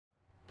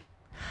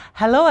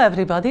Hello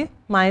everybody,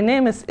 my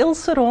name is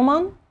Ilse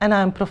Roman and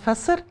I am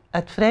professor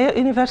at Vrije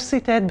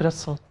Universiteit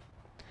Brussel.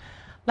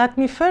 Let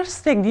me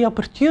first take the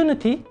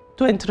opportunity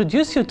to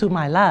introduce you to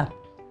my lab.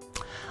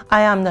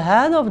 I am the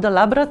head of the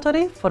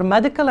Laboratory for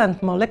Medical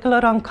and Molecular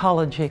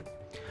Oncology,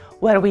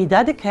 where we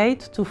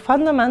dedicate to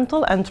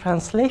fundamental and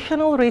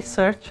translational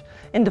research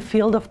in the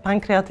field of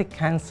pancreatic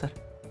cancer.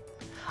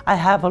 I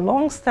have a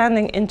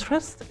long-standing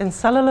interest in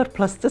cellular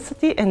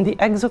plasticity in the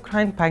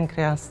exocrine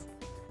pancreas.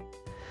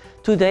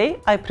 Today,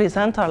 I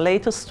present our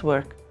latest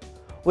work,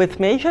 with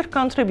major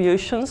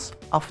contributions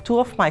of two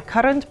of my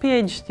current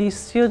PhD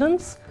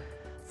students,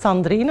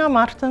 Sandrina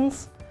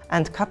Martens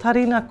and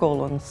Katarina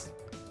Coolens.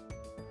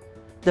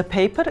 The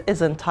paper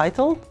is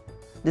entitled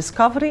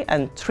Discovery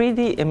and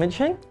 3D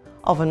Imaging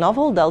of a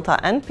Novel Delta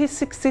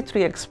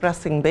NP63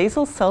 expressing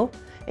basal cell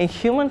in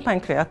human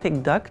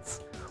pancreatic ducts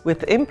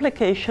with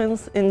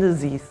implications in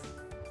disease.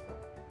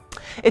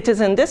 It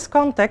is in this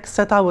context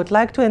that I would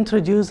like to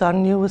introduce our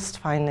newest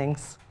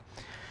findings.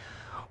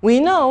 We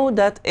know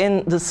that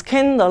in the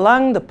skin, the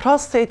lung, the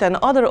prostate and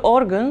other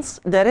organs,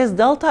 there is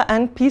delta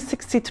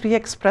NP63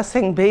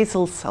 expressing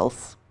basal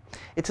cells.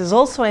 It is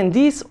also in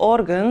these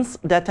organs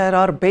that there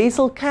are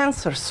basal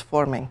cancers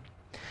forming.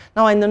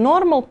 Now, in the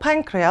normal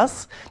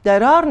pancreas,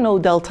 there are no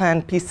delta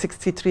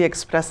NP63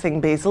 expressing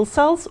basal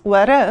cells,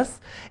 whereas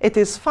it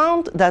is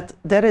found that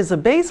there is a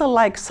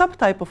basal-like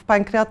subtype of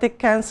pancreatic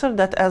cancer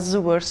that has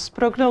the worst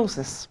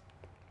prognosis.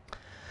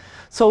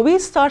 So we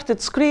started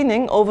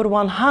screening over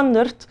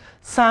 100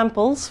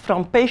 samples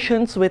from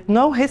patients with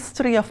no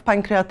history of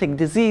pancreatic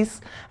disease,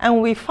 and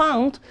we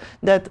found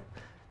that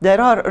there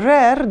are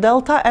rare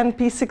delta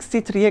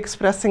NP63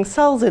 expressing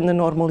cells in the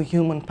normal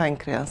human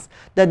pancreas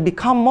that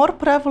become more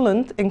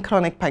prevalent in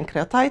chronic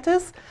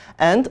pancreatitis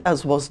and,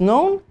 as was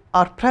known,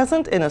 are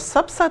present in a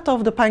subset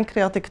of the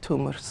pancreatic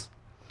tumors.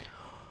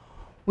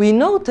 We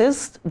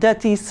noticed that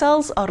these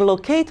cells are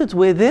located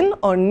within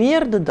or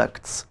near the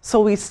ducts,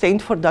 so we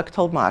stained for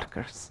ductal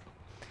markers.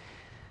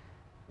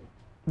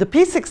 The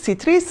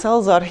P63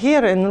 cells are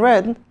here in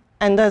red,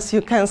 and as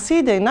you can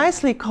see, they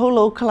nicely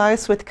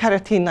co-localize with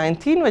keratin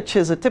 19, which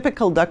is a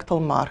typical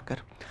ductal marker.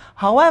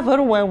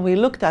 However, when we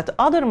looked at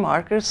other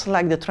markers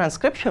like the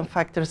transcription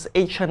factors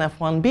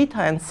HNF1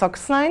 beta and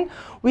SOX9,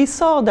 we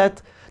saw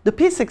that the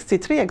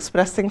P63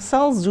 expressing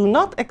cells do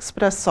not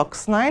express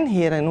SOX9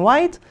 here in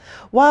white,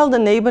 while the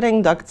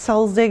neighboring duct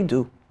cells they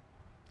do.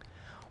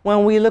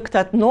 When we looked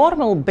at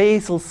normal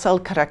basal cell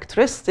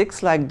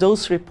characteristics, like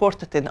those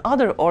reported in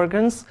other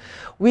organs,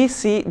 we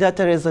see that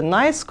there is a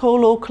nice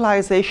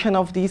co-localization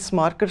of these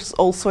markers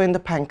also in the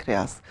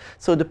pancreas.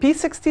 So the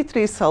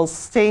P63 cells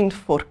stained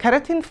for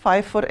keratin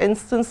 5, for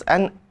instance,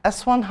 and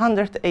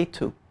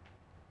S100A2.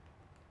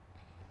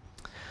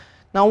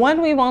 Now,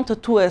 when we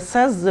wanted to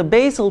assess the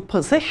basal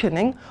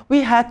positioning,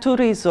 we had to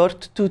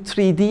resort to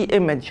 3D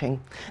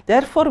imaging.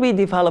 Therefore, we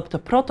developed a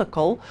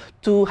protocol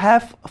to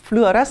have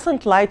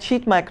fluorescent light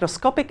sheet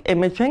microscopic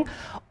imaging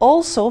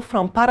also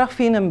from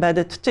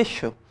paraffin-embedded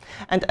tissue.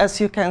 And as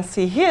you can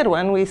see here,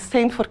 when we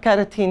stain for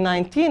keratin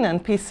 19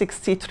 and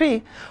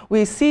P63,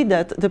 we see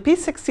that the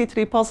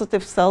P63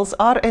 positive cells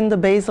are in the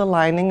basal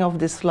lining of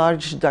this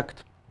large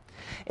duct.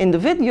 In the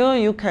video,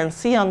 you can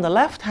see on the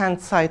left-hand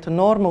side a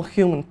normal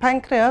human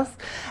pancreas,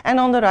 and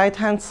on the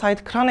right-hand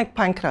side chronic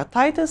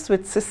pancreatitis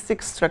with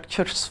cystic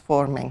structures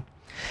forming.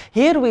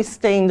 Here we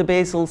stain the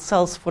basal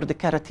cells for the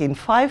keratin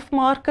 5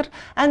 marker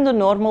and the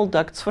normal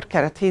ducts for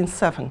keratin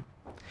 7.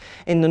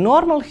 In the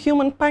normal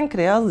human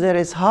pancreas, there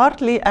is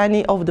hardly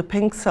any of the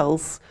pink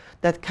cells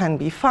that can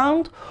be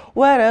found,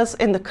 whereas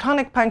in the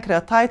chronic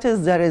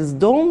pancreatitis, there is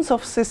domes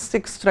of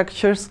cystic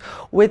structures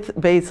with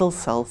basal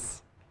cells.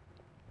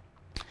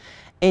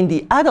 In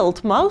the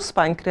adult mouse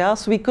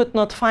pancreas, we could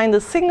not find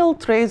a single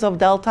trace of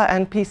delta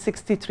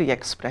NP63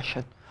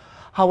 expression.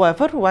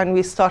 However, when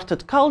we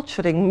started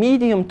culturing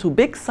medium to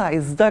big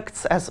size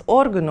ducts as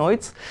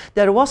organoids,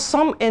 there was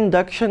some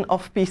induction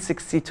of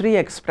P63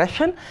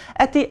 expression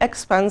at the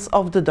expense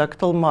of the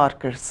ductal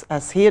markers,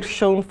 as here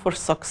shown for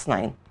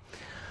SOX9.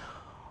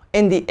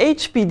 In the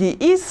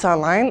HPDE cell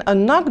line, a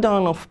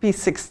knockdown of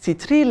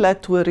P63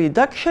 led to a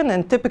reduction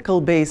in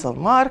typical basal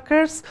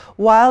markers,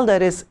 while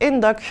there is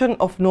induction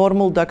of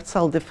normal duct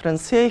cell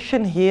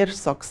differentiation, here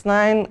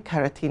SOX9,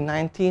 keratin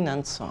 19,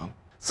 and so on.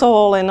 So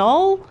all in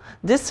all,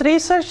 this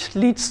research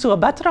leads to a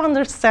better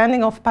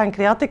understanding of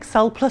pancreatic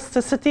cell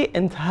plasticity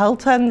in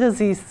health and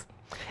disease.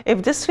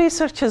 If this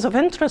research is of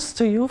interest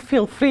to you,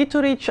 feel free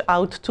to reach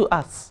out to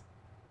us.